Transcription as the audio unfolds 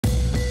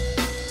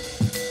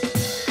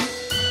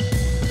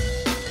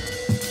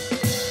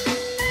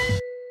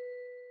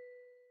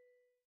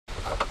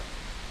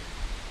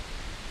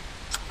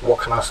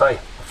can I say?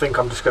 I think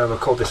I'm just going to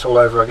record this all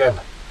over again.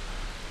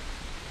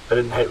 I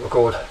didn't hit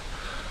record.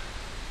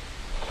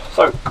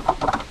 So,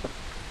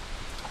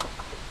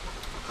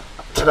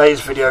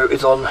 today's video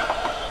is on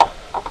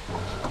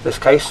this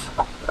case,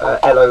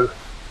 LOB,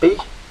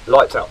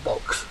 lights out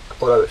box,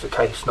 although it's a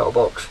case, not a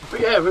box.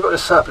 But yeah, we've got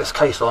this surplus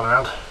case lying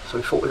around, so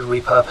we thought we'd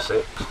repurpose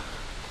it.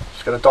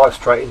 Just going to dive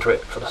straight into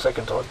it for the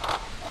second time.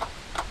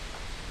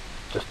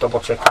 Just double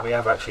checking we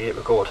have actually hit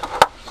record.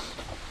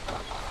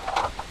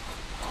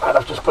 And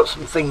I've just put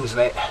some things in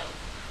it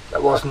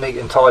that was neat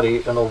and tidy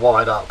and all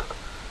wired up.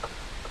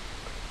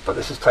 But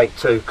this is take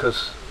two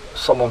because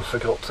someone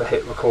forgot to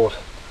hit record.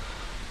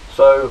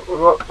 So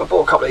I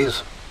bought a couple of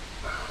these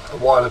a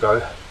while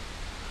ago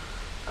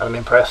and I'm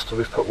impressed. So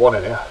we've put one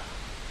in here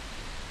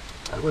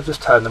and we'll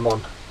just turn them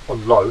on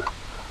low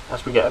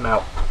as we get them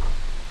out.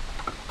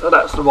 So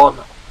that's the one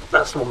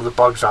with the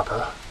bug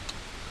zapper,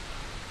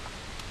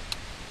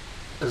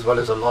 as well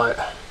as a light.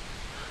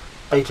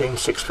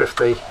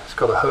 18650, it's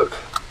got a hook.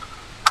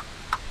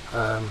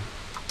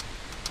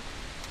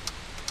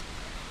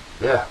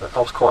 Yeah, I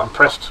was quite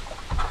impressed.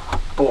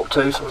 Bought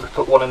two, so we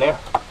put one in here.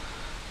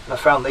 And I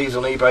found these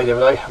on eBay the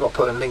other day. I've got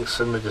putting links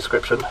in the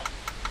description.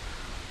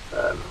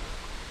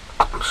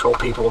 I'm sure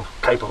people are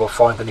capable of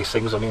finding these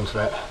things on the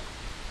internet.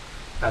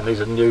 And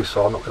these are new,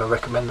 so I'm not going to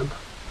recommend them.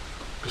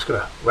 I'm just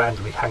going to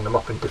randomly hang them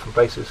up in different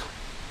places.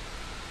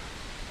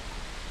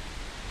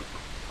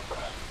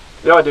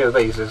 The idea of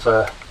these is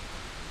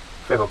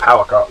if we have a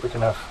power cut, we can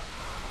have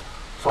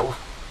sort of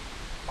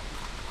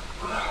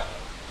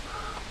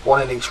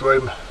one in each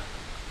room.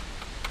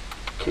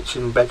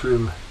 Kitchen,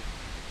 bedroom.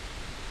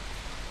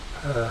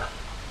 I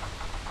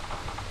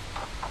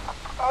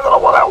don't know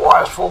what that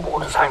wire's for, but we'll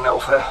just hang that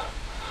off there.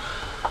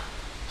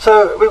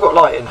 So we've got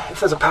lighting.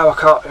 If there's a power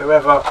cut,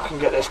 whoever can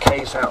get this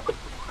case out,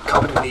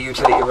 covered in the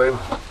utility room,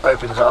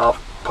 opens it up,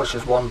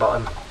 pushes one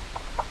button.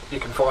 You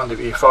can find it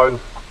with your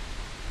phone.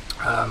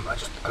 I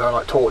don't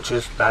like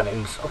torches,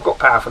 lanterns. I've got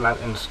power for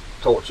lanterns,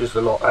 torches, a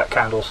lot,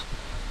 candles,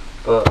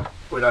 but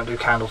we don't do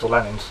candles or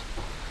lanterns.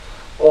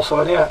 Also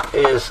in here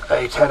is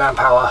a 10 amp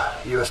hour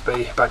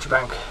USB battery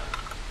bank.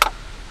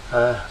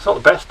 It's not the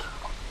best,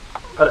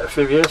 I've had it a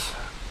few years,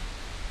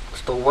 it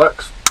still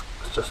works,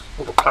 it's just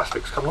all the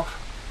plastic's come off.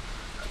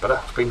 That's better,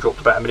 it's been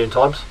dropped about 1 million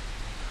times.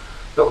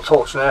 Little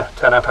torch in there,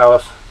 10 amp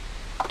hours,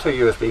 2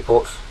 USB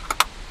ports,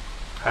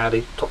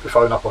 handy, top your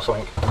phone up or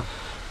something.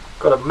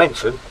 Got to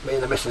mention, me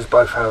and the missus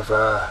both have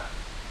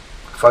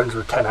phones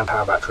with 10 amp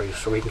hour batteries,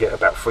 so we can get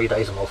about 3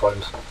 days on our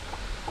phones.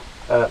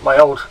 My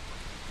old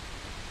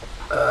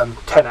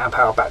 10 amp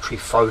hour battery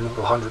phone with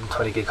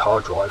 120 gig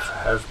hard drive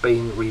has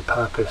been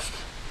repurposed,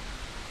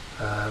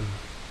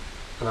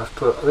 and I've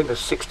put, I think there's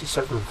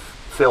 67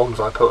 films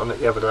I put on it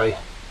the other day,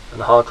 and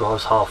the hard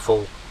drive's half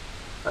full,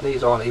 and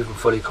these aren't even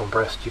fully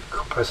compressed. You can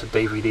compress a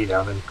DVD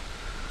down and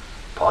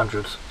put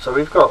hundreds, so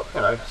we've got,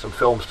 you know, some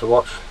films to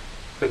watch.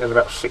 I think there's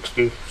about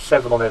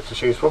 67 on there to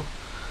choose from.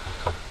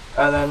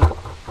 And then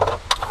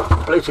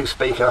Bluetooth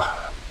speaker,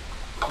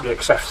 probably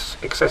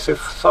excessive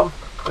some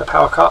in a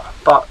power cut,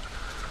 but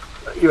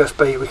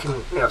USB, we can,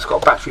 you know, it's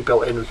got a battery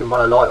built in, we can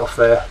run a light off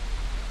there,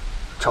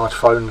 charge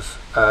phones,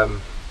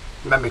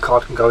 memory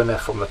card can go in there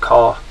from the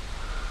car,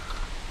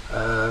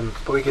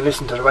 but we can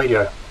listen to the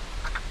radio.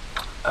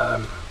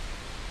 You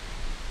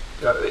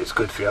know, it's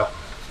good for you,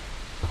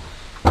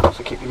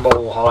 so keep your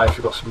morale high if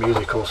you've got some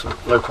music or some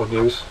local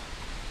news.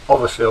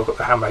 Obviously I've got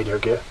the ham radio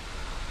gear,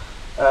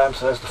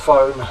 so there's the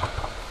phone,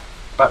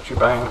 battery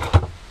bank,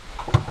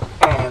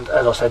 and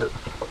as I said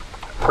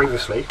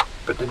previously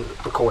but didn't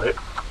record it,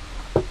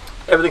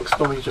 everything's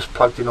normally just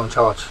plugged in on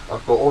charge.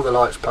 I've got all the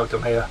lights plugged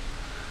on here,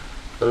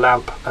 the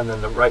lamp, and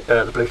then the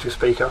Bluetooth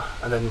speaker,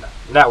 and then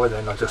now and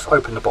then I just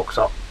open the box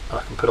up and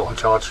I can put it on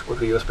charge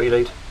with a USB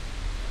lead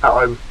at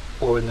home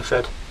or in the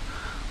shed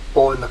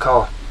or in the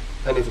car.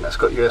 Anything that's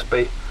got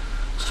USB,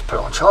 just put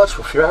it on charge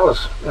for a few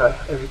hours, you know,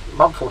 every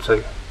month or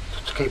two,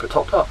 just to keep it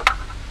topped up.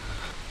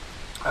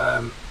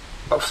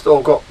 I've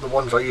still got the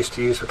ones I used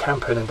to use for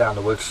camping and down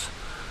the woods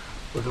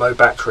with no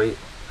battery,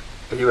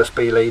 a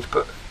USB lead,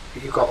 but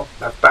you've got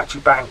to have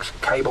battery banks,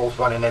 cables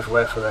running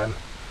everywhere for them,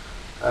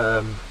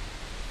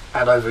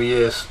 and over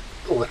years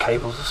all the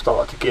cables have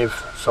started to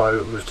give, so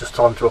it was just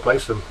time to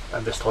replace them,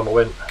 and this time I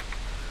went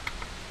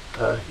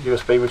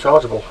USB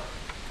rechargeable,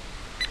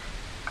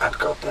 and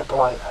god they're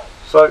bright.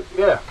 So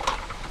yeah,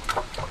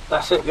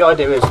 that's it. The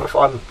idea is if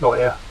I'm not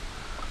here,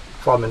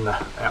 if I'm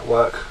at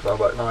work, I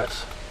work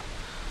nights,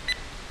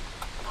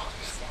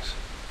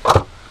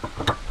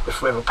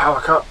 if we have a power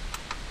cut,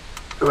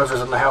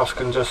 whoever's in the house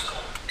can just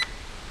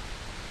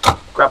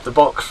grab the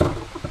box,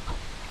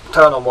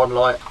 turn on one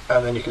light,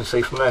 and then you can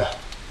see from there.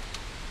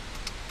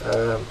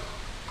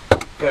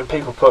 Again,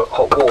 people put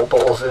hot water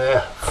bottles in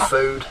here,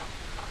 food,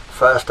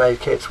 first aid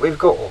kits. We've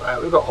got all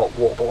that. We've got hot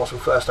water bottles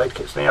and first aid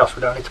kits in the house.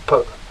 We don't need to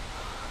put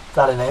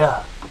that in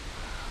here.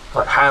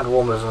 Like hand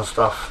warmers and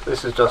stuff.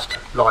 This is just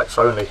lights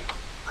only.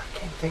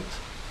 Again, things.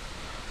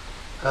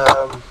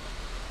 I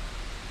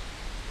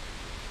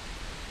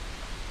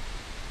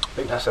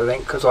think that's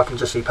everything because I can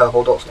just see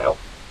purple dots now.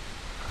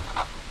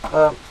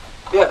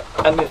 Yeah,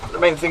 and the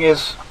main thing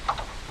is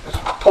it's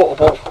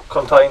portable,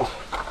 contained.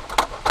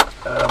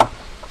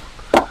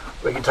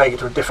 We can take it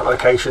to a different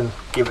location,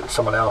 give it to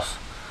someone else.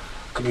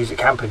 Could use it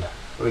camping.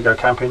 We go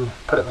camping,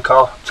 put it in the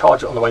car,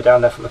 charge it on the way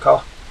down there from the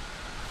car.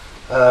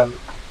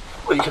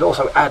 But you can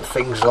also add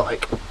things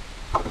like,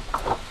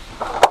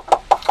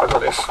 I've got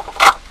this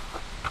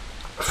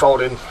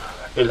folding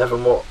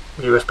 11 watt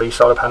USB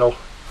solar panel.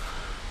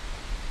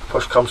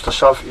 Push comes to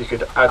shove, you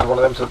could add one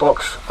of them to the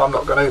box. I'm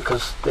not going to,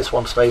 because this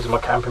one stays in my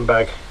camping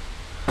bag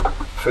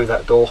through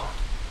that door.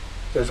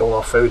 There's all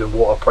our food and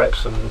water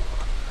preps, and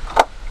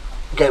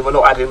again, we're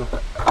not adding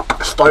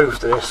a stove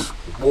to this,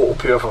 water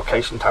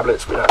purification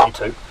tablets, we don't need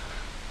to.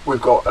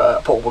 We've got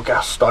a portable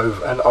gas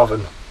stove and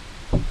oven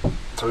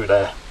through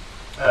there.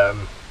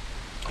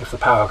 If the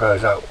power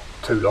goes out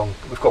too long,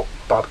 we've got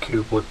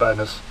barbecue wood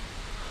burners.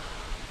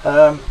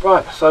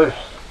 Right, so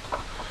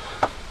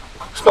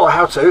it's not a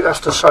how-to, that's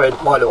just showing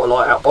my little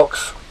light out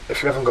box.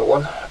 If you haven't got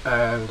one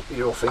and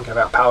you're thinking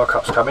about power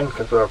cuts coming,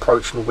 because we're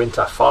approaching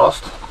winter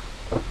fast,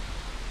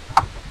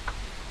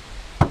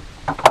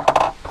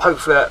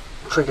 hopefully that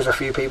triggers a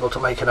few people to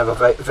make another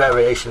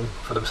variation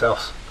for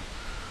themselves.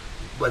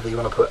 Whether you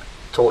want to put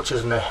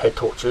torches in their head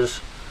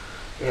torches.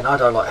 Again, I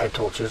don't like head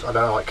torches, I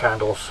don't like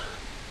candles.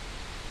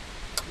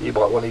 You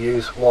might want to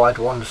use wired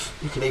ones.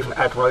 You can even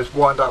add those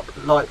wind up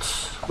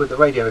lights with the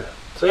radio.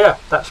 So yeah,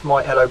 that's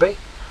my LOB.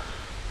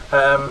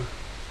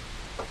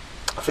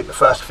 I think the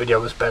first video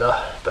was better,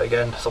 but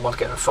again, someone's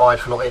getting fired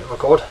for not hitting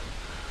record.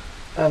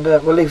 And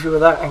we'll leave you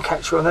with that and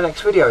catch you on the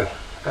next video.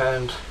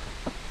 And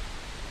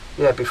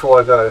yeah,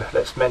 before I go,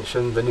 let's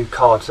mention the new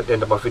cards at the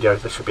end of my video.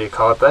 There should be a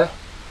card there,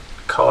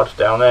 a card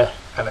down there,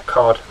 and a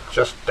card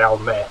just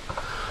down there.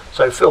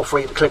 So feel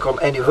free to click on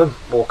any of them,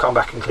 or come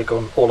back and click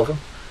on all of them,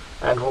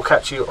 and we'll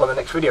catch you on the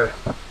next video.